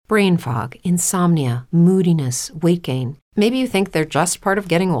brain fog, insomnia, moodiness, weight gain. Maybe you think they're just part of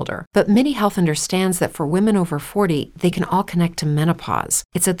getting older, but MIDI Health understands that for women over 40, they can all connect to menopause.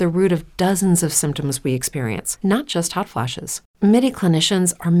 It's at the root of dozens of symptoms we experience, not just hot flashes. MIDI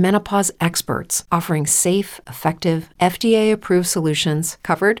clinicians are menopause experts, offering safe, effective, FDA-approved solutions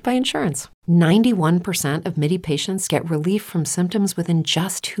covered by insurance. 91% of MIDI patients get relief from symptoms within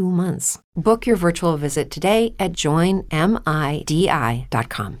just 2 months. Book your virtual visit today at joinmidi.com.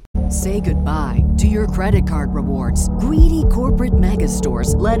 Say goodbye to your credit card rewards. Greedy corporate mega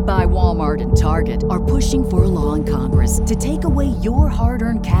stores, led by Walmart and Target, are pushing for a law in Congress to take away your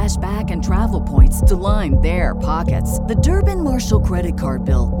hard-earned cash back and travel points to line their pockets. The Durbin-Marshall credit card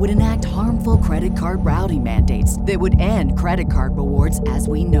bill would enact harmful credit card routing mandates that would end credit card rewards as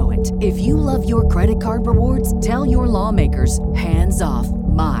we know it. If you love your credit card rewards, tell your lawmakers, hands off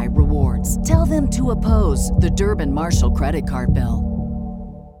my rewards. Tell them to oppose the Durbin-Marshall credit card bill.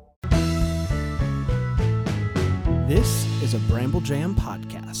 This is a Bramble Jam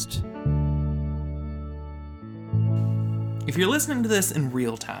podcast. If you're listening to this in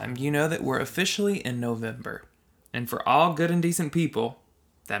real time, you know that we're officially in November. And for all good and decent people,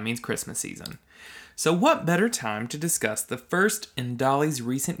 that means Christmas season. So what better time to discuss the first in Dolly's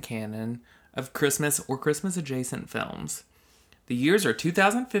recent canon of Christmas or Christmas-adjacent films? The years are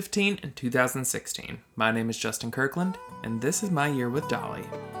 2015 and 2016. My name is Justin Kirkland, and this is my year with Dolly.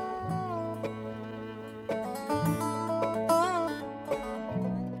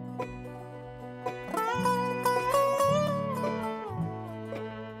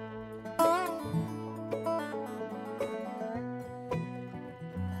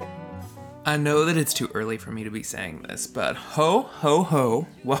 I know that it's too early for me to be saying this, but ho, ho, ho,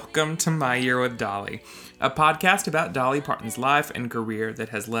 welcome to My Year with Dolly, a podcast about Dolly Parton's life and career that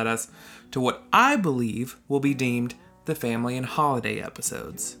has led us to what I believe will be deemed the family and holiday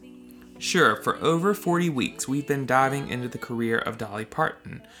episodes. Sure, for over 40 weeks, we've been diving into the career of Dolly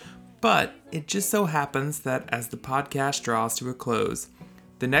Parton, but it just so happens that as the podcast draws to a close,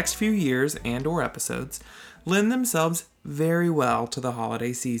 the next few years and/or episodes lend themselves very well to the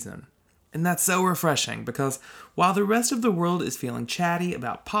holiday season. And that's so refreshing because while the rest of the world is feeling chatty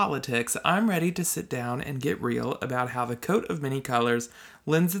about politics, I'm ready to sit down and get real about how the coat of many colors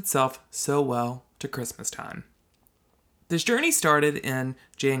lends itself so well to Christmas time. This journey started in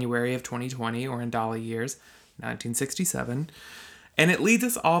January of 2020, or in Dolly years, 1967, and it leads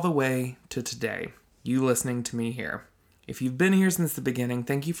us all the way to today, you listening to me here. If you've been here since the beginning,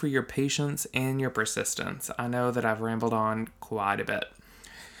 thank you for your patience and your persistence. I know that I've rambled on quite a bit.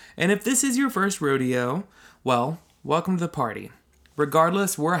 And if this is your first rodeo, well, welcome to the party.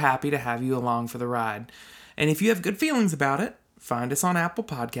 Regardless, we're happy to have you along for the ride. And if you have good feelings about it, find us on Apple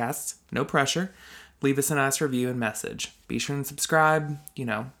Podcasts, no pressure. Leave us a nice review and message. Be sure and subscribe,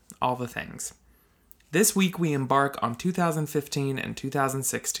 all the things. This week we embark on 2015 and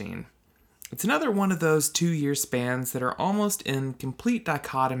 2016. It's another one of those 2-year spans that are almost in complete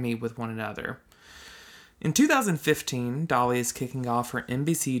dichotomy with one another. In 2015, Dolly is kicking off her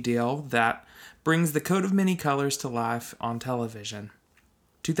NBC deal that brings the coat of many colors to life on television.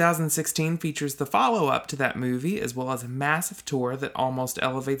 2016 features the follow-up to that movie, as well as a massive tour that almost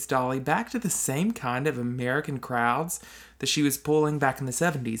elevates Dolly back to the same kind of American crowds that she was pulling back in the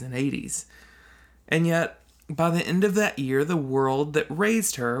 70s and 80s. And yet, by the end of that year, the world that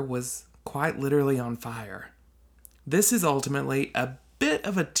raised her was quite literally on fire. This is ultimately a bit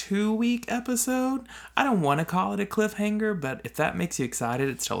of a 2-week episode. I don't want to call it a cliffhanger, but if that makes you excited,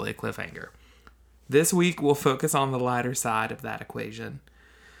 it's totally a cliffhanger. This week, we'll focus on the lighter side of that equation.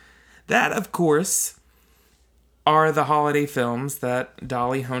 That, of course, are the holiday films that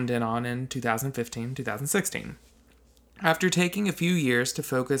Dolly honed in on in 2015-2016. After taking a few years to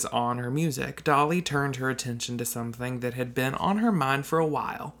focus on her music, Dolly turned her attention to something that had been on her mind for a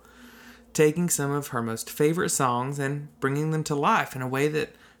while, taking some of her most favorite songs and bringing them to life in a way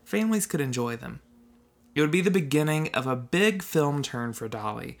that families could enjoy them. It would be the beginning of a big film turn for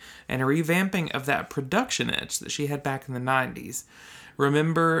Dolly, and a revamping of that production itch that she had back in the 90s.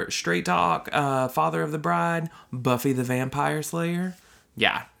 Remember Straight Talk, Father of the Bride, Buffy the Vampire Slayer?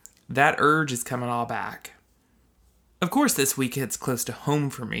 Yeah, that urge is coming all back. Of course, this week hits close to home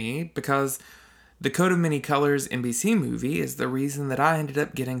for me because the Coat of Many Colors NBC movie is the reason that I ended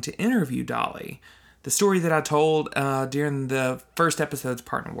up getting to interview Dolly, the story that I told during the first episode's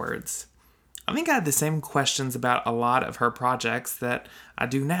Parton Words. I think I had the same questions about a lot of her projects that I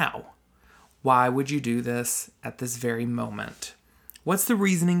do now. Why would you do this at this very moment? What's the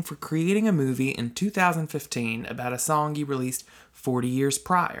reasoning for creating a movie in 2015 about a song you released 40 years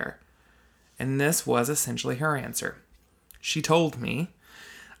prior? And this was essentially her answer. She told me,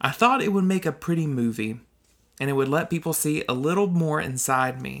 I thought it would make a pretty movie, and it would let people see a little more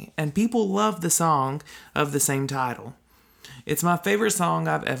inside me, and people love the song of the same title. It's my favorite song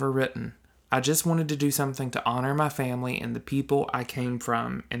I've ever written. I just wanted to do something to honor my family and the people I came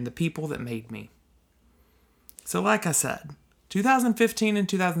from and the people that made me. So like I said, 2015 and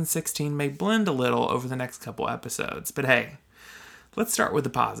 2016 may blend a little over the next couple episodes, but hey, let's start with the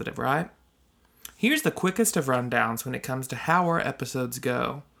positive, right? Here's the quickest of rundowns when it comes to how our episodes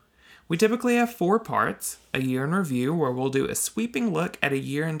go. We typically have 4 parts: a year in review, where we'll do a sweeping look at a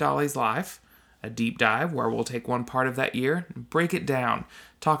year in Dolly's life, a deep dive, where we'll take one part of that year and break it down,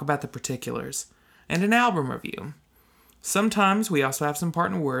 talk about the particulars, and an album review. Sometimes we also have some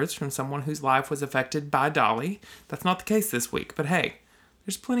partner words from someone whose life was affected by Dolly. That's not the case this week, but hey,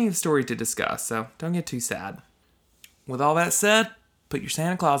 there's plenty of story to discuss, so don't get too sad. With all that said, put your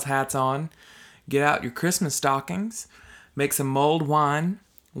Santa Claus hats on, get out your Christmas stockings, make some mulled wine.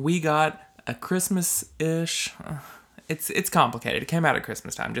 We got a Christmas-ish... It's complicated. It came out at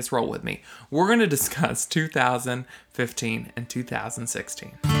Christmas time. Just roll with me. We're going to discuss 2015 and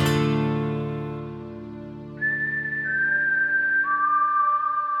 2016.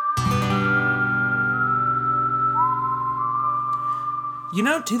 You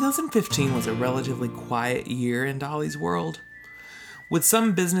know, 2015 was a relatively quiet year in Dolly's world. With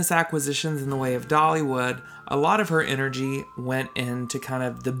some business acquisitions in the way of Dollywood, a lot of her energy went into kind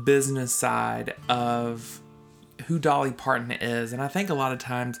of the business side of who Dolly Parton is, and I think a lot of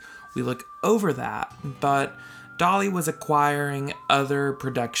times we look over that, but Dolly was acquiring other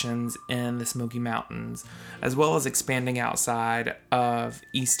productions in the Smoky Mountains, as well as expanding outside of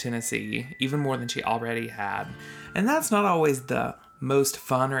East Tennessee, even more than she already had. And that's not always the most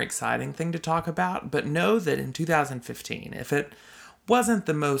fun or exciting thing to talk about, but know that in 2015, if it wasn't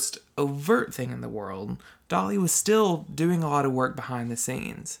the most overt thing in the world, Dolly was still doing a lot of work behind the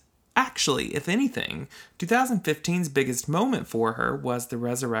scenes. Actually, if anything, 2015's biggest moment for her was the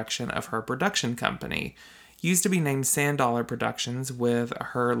resurrection of her production company. It used to be named Sand Dollar Productions with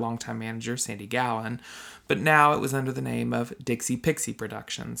her longtime manager, Sandy Gallen, but now it was under the name of Dixie Pixie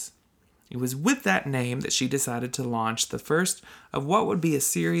Productions. It was with that name that she decided to launch the first of what would be a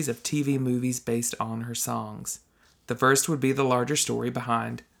series of TV movies based on her songs. The first would be the larger story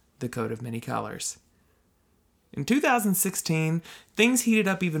behind The Coat of Many Colors. In 2016, things heated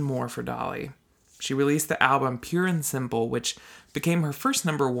up even more for Dolly. She released the album Pure and Simple, which became her first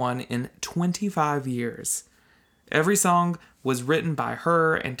 #1 in 25 years. Every song was written by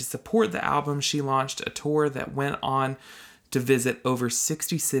her, and to support the album, she launched a tour that went on to visit over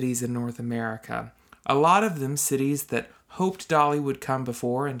 60 cities in North America. A lot of them cities that hoped Dolly would come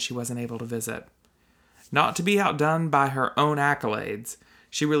before and she wasn't able to visit. Not to be outdone by her own accolades,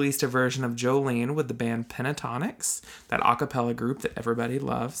 she released a version of Jolene with the band Pentatonix, that a cappella group that everybody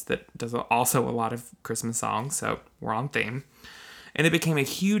loves, that does also a lot of Christmas songs, so we're on theme. And it became a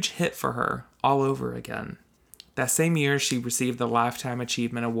huge hit for her all over again. That same year, she received the Lifetime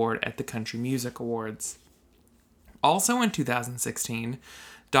Achievement Award at the Country Music Awards. Also in 2016,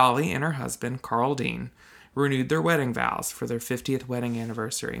 Dolly and her husband, Carl Dean, renewed their wedding vows for their 50th wedding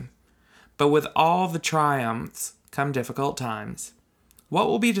anniversary. But with all the triumphs come difficult times. What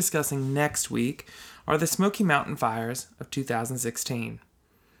we'll be discussing next week are the Smoky Mountain fires of 2016.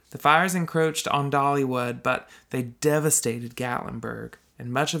 The fires encroached on Dollywood, but they devastated Gatlinburg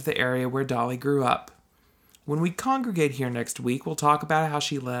and much of the area where Dolly grew up. When we congregate here next week, we'll talk about how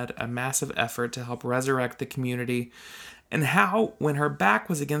she led a massive effort to help resurrect the community and how, when her back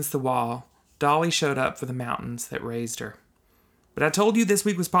was against the wall, Dolly showed up for the mountains that raised her. But I told you this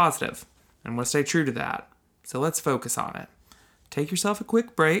week was positive, and we'll stay true to that. So let's focus on it. Take yourself a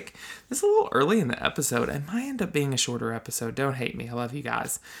quick break. This is a little early in the episode. It might end up being a shorter episode. Don't hate me. I love you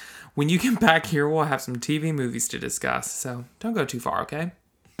guys. When you get back here, we'll have some TV movies to discuss. So don't go too far, okay?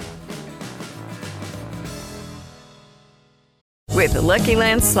 With the Lucky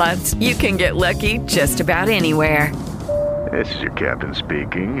Land Slots, you can get lucky just about anywhere. This is your captain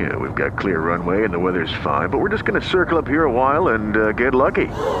speaking. We've got clear runway and the weather's fine, but we're just going to circle up here a while and get lucky.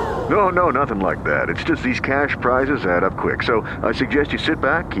 No, nothing like that. It's just these cash prizes add up quick. So I suggest you sit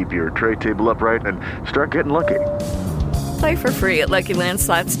back, keep your tray table upright, and start getting lucky. Play for free at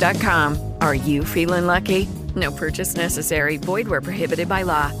LuckyLandSlots.com. Are you feeling lucky? No purchase necessary. Void where prohibited by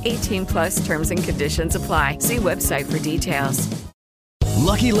law. 18+ terms and conditions apply. See website for details.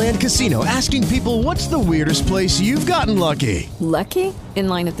 Lucky Land Casino, asking people, what's the weirdest place you've gotten lucky? Lucky? In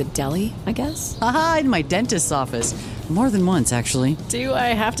line at the deli, I guess? Aha, in my dentist's office. More than once, actually. Do I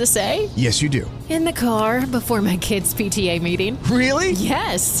have to say? Yes, you do. In the car before my kids' PTA meeting. Really?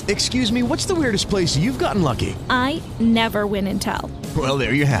 Yes. Excuse me, what's the weirdest place you've gotten lucky? I never win and tell. Well,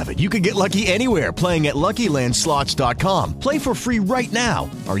 there you have it. You can get lucky anywhere, playing at LuckyLandSlots.com. Play for free right now.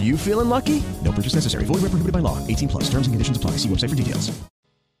 Are you feeling lucky? No purchase necessary. Void where prohibited by law. 18+. Terms and conditions apply. See website for details.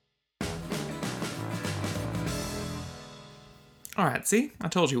 All right, see? I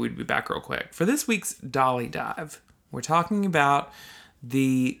told you we'd be back real quick. For this week's Dolly Dive, we're talking about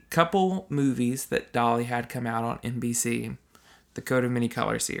the couple movies that Dolly had come out on NBC, the Code of Many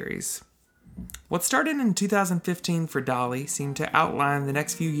Colors series. What started in 2015 for Dolly seemed to outline the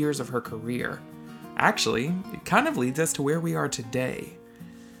next few years of her career. Actually, it kind of leads us to where we are today.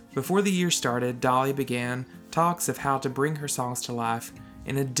 Before the year started, Dolly began talks of how to bring her songs to life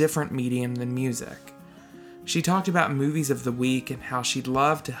in a different medium than music. She talked about movies of the week and how she'd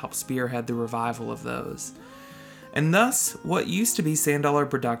love to help spearhead the revival of those. And thus, what used to be $Sand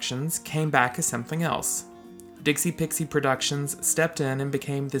Productions came back as something else. Dixie Pixie Productions stepped in and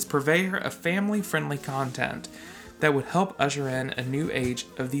became this purveyor of family-friendly content that would help usher in a new age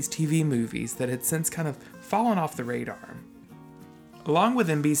of these TV movies that had since kind of fallen off the radar. Along with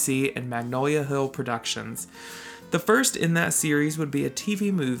NBC and Magnolia Hill Productions, the first in that series would be a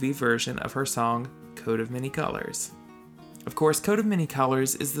TV movie version of her song, Code of Many Colors. Of course, Code of Many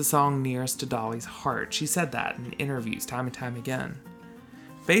Colors is the song nearest to Dolly's heart. She said that in interviews time and time again.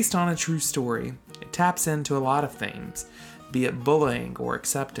 Based on a true story, it taps into a lot of themes, be it bullying or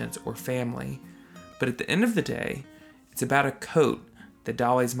acceptance or family. But at the end of the day, it's about a coat that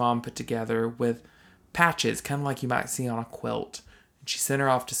Dolly's mom put together with patches, kind of like you might see on a quilt. And she sent her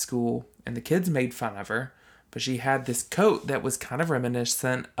off to school, and the kids made fun of her, but she had this coat that was kind of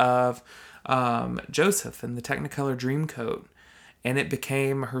reminiscent of Joseph in the Technicolor Dreamcoat, and it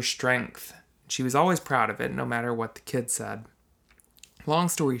became her strength. She was always proud of it, no matter what the kids said. Long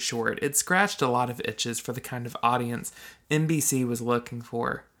story short, it scratched a lot of itches for the kind of audience NBC was looking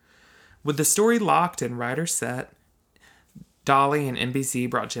for. With the story locked and writers set, Dolly and NBC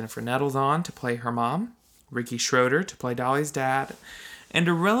brought Jennifer Nettles on to play her mom, Ricky Schroeder to play Dolly's dad, and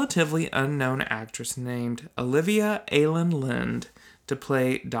a relatively unknown actress named Olivia Aylan Lind to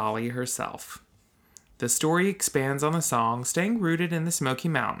play Dolly herself. The story expands on the song, staying rooted in the Smoky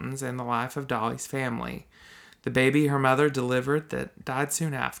Mountains and the life of Dolly's family, the baby her mother delivered that died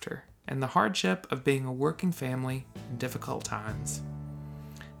soon after, and the hardship of being a working family in difficult times.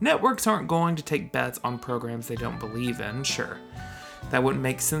 Networks aren't going to take bets on programs they don't believe in, sure. That wouldn't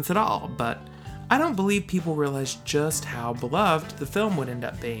make sense at all, but I don't believe people realize just how beloved the film would end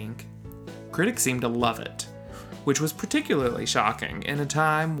up being. Critics seem to love it, which was particularly shocking in a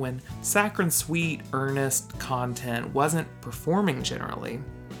time when saccharine sweet, earnest content wasn't performing generally,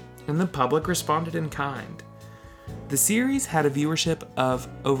 and the public responded in kind. The series had a viewership of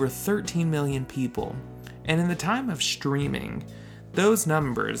over 13 million people, and in the time of streaming, those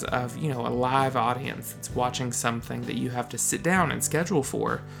numbers of, a live audience that's watching something that you have to sit down and schedule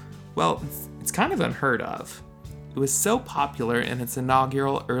for, well, it's kind of unheard of. It was so popular in its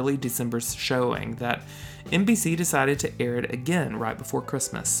inaugural early December showing that NBC decided to air it again right before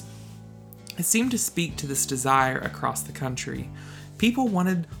Christmas. It seemed to speak to this desire across the country. People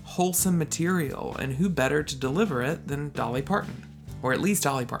wanted wholesome material, and who better to deliver it than Dolly Parton, or at least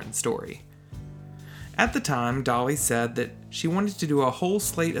Dolly Parton's story. At the time, Dolly said that she wanted to do a whole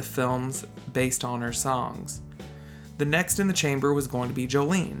slate of films based on her songs. The next in the chamber was going to be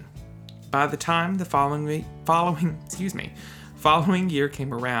Jolene. By the time the following year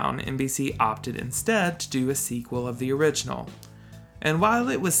came around, NBC opted instead to do a sequel of the original. And while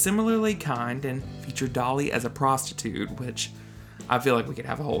it was similarly kind and featured Dolly as a prostitute, which I feel like we could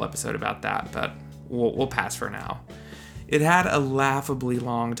have a whole episode about that, but we'll pass for now. It had a laughably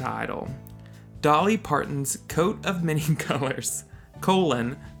long title, Dolly Parton's Coat of Many Colors,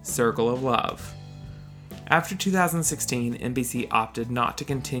 Circle of Love. After 2016, NBC opted not to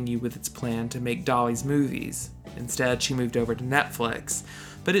continue with its plan to make Dolly's movies. Instead, she moved over to Netflix,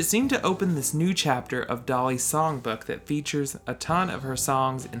 but it seemed to open this new chapter of Dolly's songbook that features a ton of her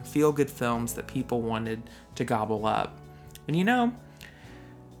songs and feel-good films that people wanted to gobble up. And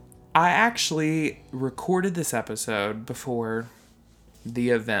I actually recorded this episode before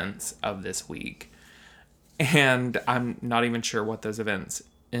the events of this week, and I'm not even sure what those events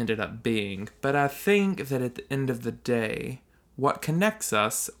ended up being, but I think that at the end of the day, what connects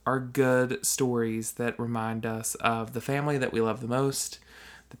us are good stories that remind us of the family that we love the most,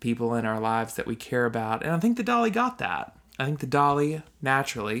 the people in our lives that we care about, and I think that Dolly got that. I think the Dolly,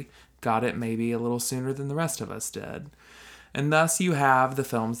 naturally, got it maybe a little sooner than the rest of us did. And thus you have the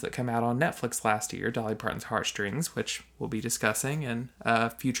films that come out on Netflix last year, Dolly Parton's Heartstrings, which we'll be discussing in a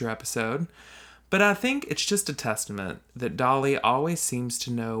future episode. But I think it's just a testament that Dolly always seems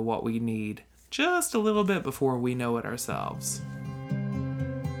to know what we need just a little bit before we know it ourselves.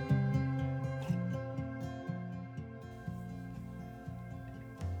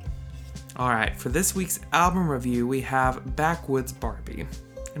 Alright, for this week's album review, we have Backwoods Barbie.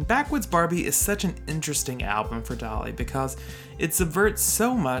 And Backwoods Barbie is such an interesting album for Dolly because it subverts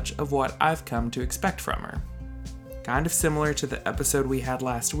so much of what I've come to expect from her. Kind of similar to the episode we had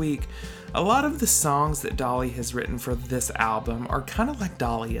last week, a lot of the songs that Dolly has written for this album are kind of like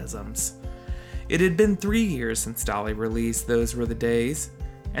Dollyisms. It had been 3 years since Dolly released Those Were the Days,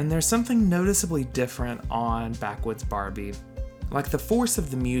 and there's something noticeably different on Backwoods Barbie. Like the force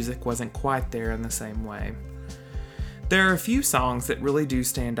of the music wasn't quite there in the same way. There are a few songs that really do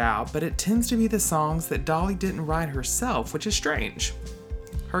stand out, but it tends to be the songs that Dolly didn't write herself, which is strange.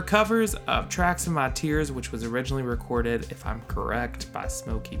 Her covers of Tracks of My Tears, which was originally recorded, if I'm correct, by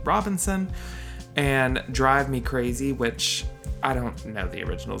Smokey Robinson, and Drive Me Crazy, which I don't know the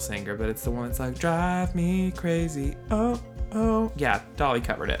original singer, but it's the one that's like, Drive me crazy, oh, oh. Yeah, Dolly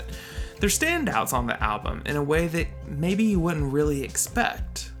covered it. They're standouts on the album in a way that maybe you wouldn't really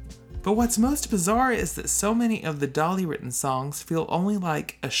expect. But what's most bizarre is that so many of the Dolly-written songs feel only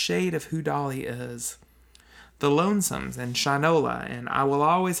like a shade of who Dolly is. The Lonesomes and Shinola and I Will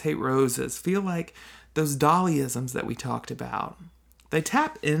Always Hate Roses feel like those Dollyisms that we talked about. They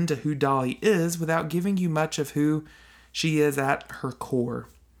tap into who Dolly is without giving you much of who she is at her core.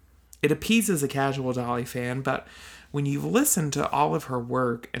 It appeases a casual Dolly fan, but when you've listened to all of her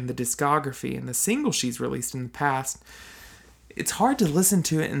work and the discography and the singles she's released in the past, it's hard to listen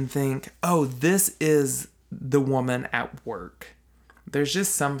to it and think, oh, this is the woman at work. There's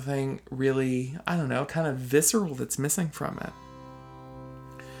just something really, I don't know, kind of visceral that's missing from it.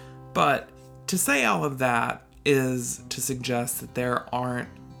 But to say all of that is to suggest that there aren't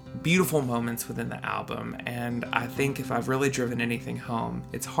beautiful moments within the album, and I think if I've really driven anything home,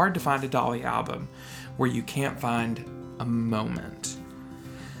 it's hard to find a Dolly album where you can't find a moment.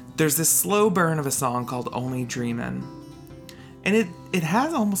 There's this slow burn of a song called Only Dreamin', and it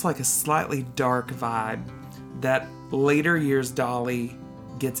has almost like a slightly dark vibe that later years Dolly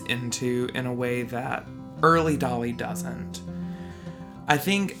gets into in a way that early Dolly doesn't. I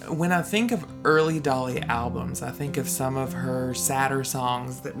think when I think of early Dolly albums, I think of some of her sadder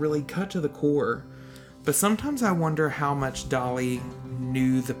songs that really cut to the core. But sometimes I wonder how much Dolly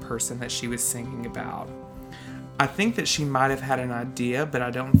knew the person that she was singing about. I think that she might have had an idea, but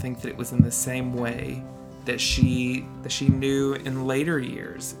I don't think that it was in the same way that she knew in later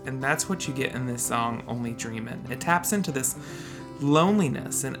years. And that's what you get in this song, Only Dreamin'. It taps into this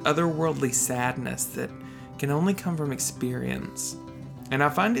loneliness and otherworldly sadness that can only come from experience. And I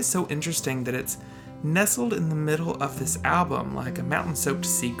find it so interesting that it's nestled in the middle of this album like a mountain-soaked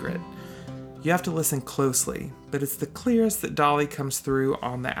secret. You have to listen closely, but it's the clearest that Dolly comes through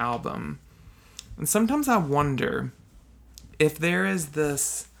on the album. And sometimes I wonder if there is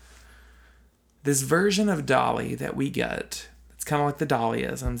this version of Dolly that we get. It's kind of like the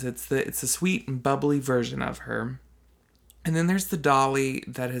Dollyisms. It's a sweet and bubbly version of her. And then there's the Dolly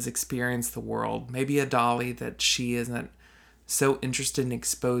that has experienced the world. Maybe a Dolly that she isn't so interested in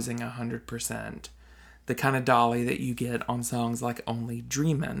exposing 100%. The kind of Dolly that you get on songs like Only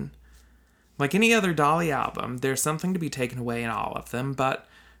Dreamin'. Like any other Dolly album, there's something to be taken away in all of them, but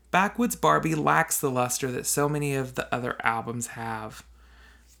Backwoods Barbie lacks the luster that so many of the other albums have.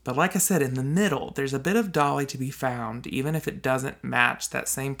 But like I said, in the middle, there's a bit of Dolly to be found, even if it doesn't match that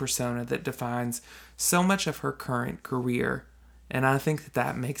same persona that defines so much of her current career. And I think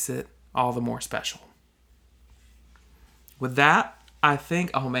that makes it all the more special. With that, I think,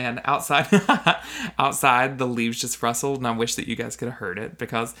 oh man, outside the leaves just rustled, and I wish that you guys could have heard it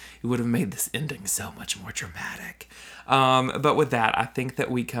because it would have made this ending so much more dramatic. But with that, I think that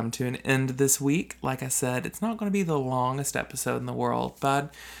we come to an end this week. Like I said, it's not going to be the longest episode in the world,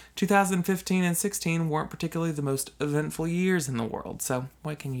 but 2015 and 16 weren't particularly the most eventful years in the world, so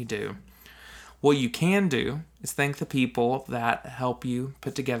what can you do? What you can do is thank the people that help you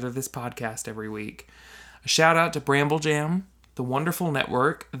put together this podcast every week. A shout out to Bramble Jam, the wonderful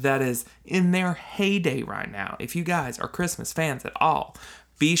network that is in their heyday right now. If you guys are Christmas fans at all,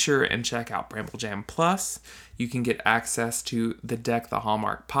 be sure and check out Bramble Jam Plus. You can get access to the Deck the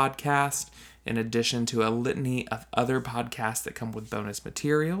Hallmark podcast, in addition to a litany of other podcasts that come with bonus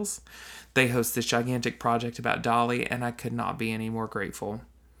materials. They host this gigantic project about Dolly, and I could not be any more grateful.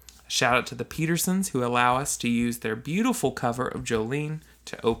 A Shout out to the Petersons who allow us to use their beautiful cover of Jolene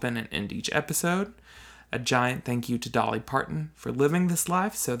to open and end each episode. A giant thank you to Dolly Parton for living this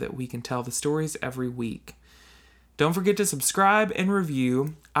life so that we can tell the stories every week. Don't forget to subscribe and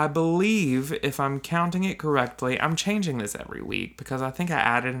review. I believe, if I'm counting it correctly, I'm changing this every week because I think I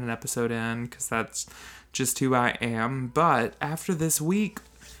added an episode in because that's just who I am. But after this week,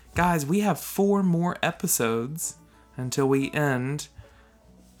 guys, we have 4 more episodes until we end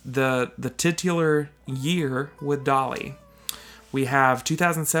the titular year with Dolly. We have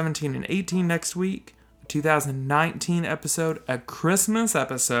 2017 and 18 next week, a 2019 episode, a Christmas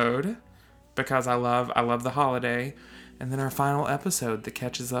episode, because I love the holiday, and then our final episode that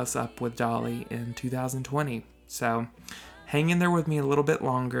catches us up with Dolly in 2020. So hang in there with me a little bit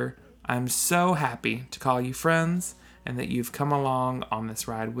longer. I'm so happy to call you friends and that you've come along on this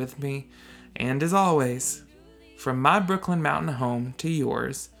ride with me. And as always, from my Brooklyn Mountain home to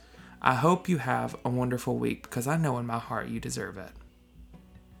yours, I hope you have a wonderful week because I know in my heart you deserve it.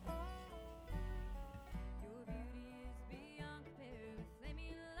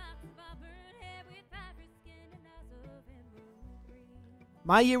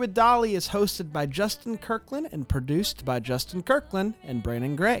 My Year with Dolly is hosted by Justin Kirkland and produced by Justin Kirkland and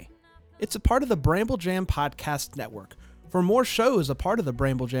Brandon Gray. It's a part of the Bramble Jam Podcast Network. For more shows a part of the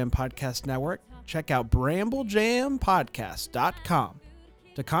Bramble Jam Podcast Network, check out BrambleJamPodcast.com.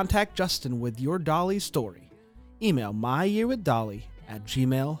 To contact Justin with your Dolly story, email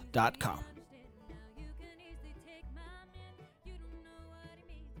myyearwithdolly@gmail.com.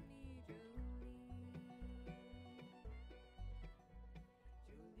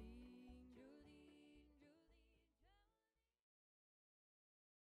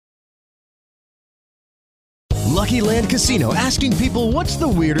 Lucky Land Casino, asking people, what's the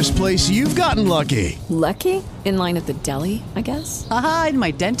weirdest place you've gotten lucky? Lucky? In line at the deli, I guess? Aha, in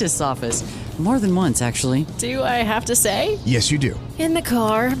my dentist's office. More than once, actually. Do I have to say? Yes, you do. In the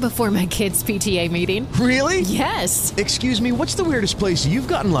car before my kids' PTA meeting. Really? Yes. Excuse me, what's the weirdest place you've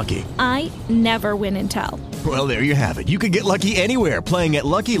gotten lucky? I never win and tell. Well, there you have it. You can get lucky anywhere, playing at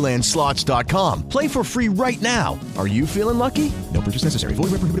LuckyLandSlots.com. Play for free right now. Are you feeling lucky? No purchase necessary.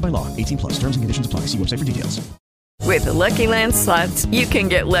 Void where prohibited by law. 18+. Terms and conditions apply. See website for details. With the Lucky Land Slots, you can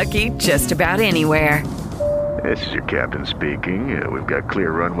get lucky just about anywhere. This is your captain speaking. We've got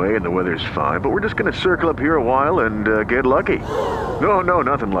clear runway and the weather's fine, but we're just going to circle up here a while and get lucky. No,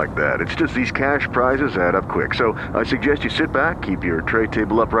 nothing like that. It's just these cash prizes add up quick. So I suggest you sit back, keep your tray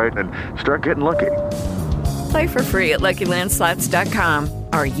table upright, and start getting lucky. Play for free at LuckyLandSlots.com.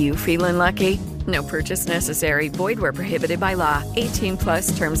 Are you feeling lucky? No purchase necessary. Void where prohibited by law.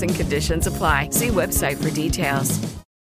 18+ terms and conditions apply. See website for details.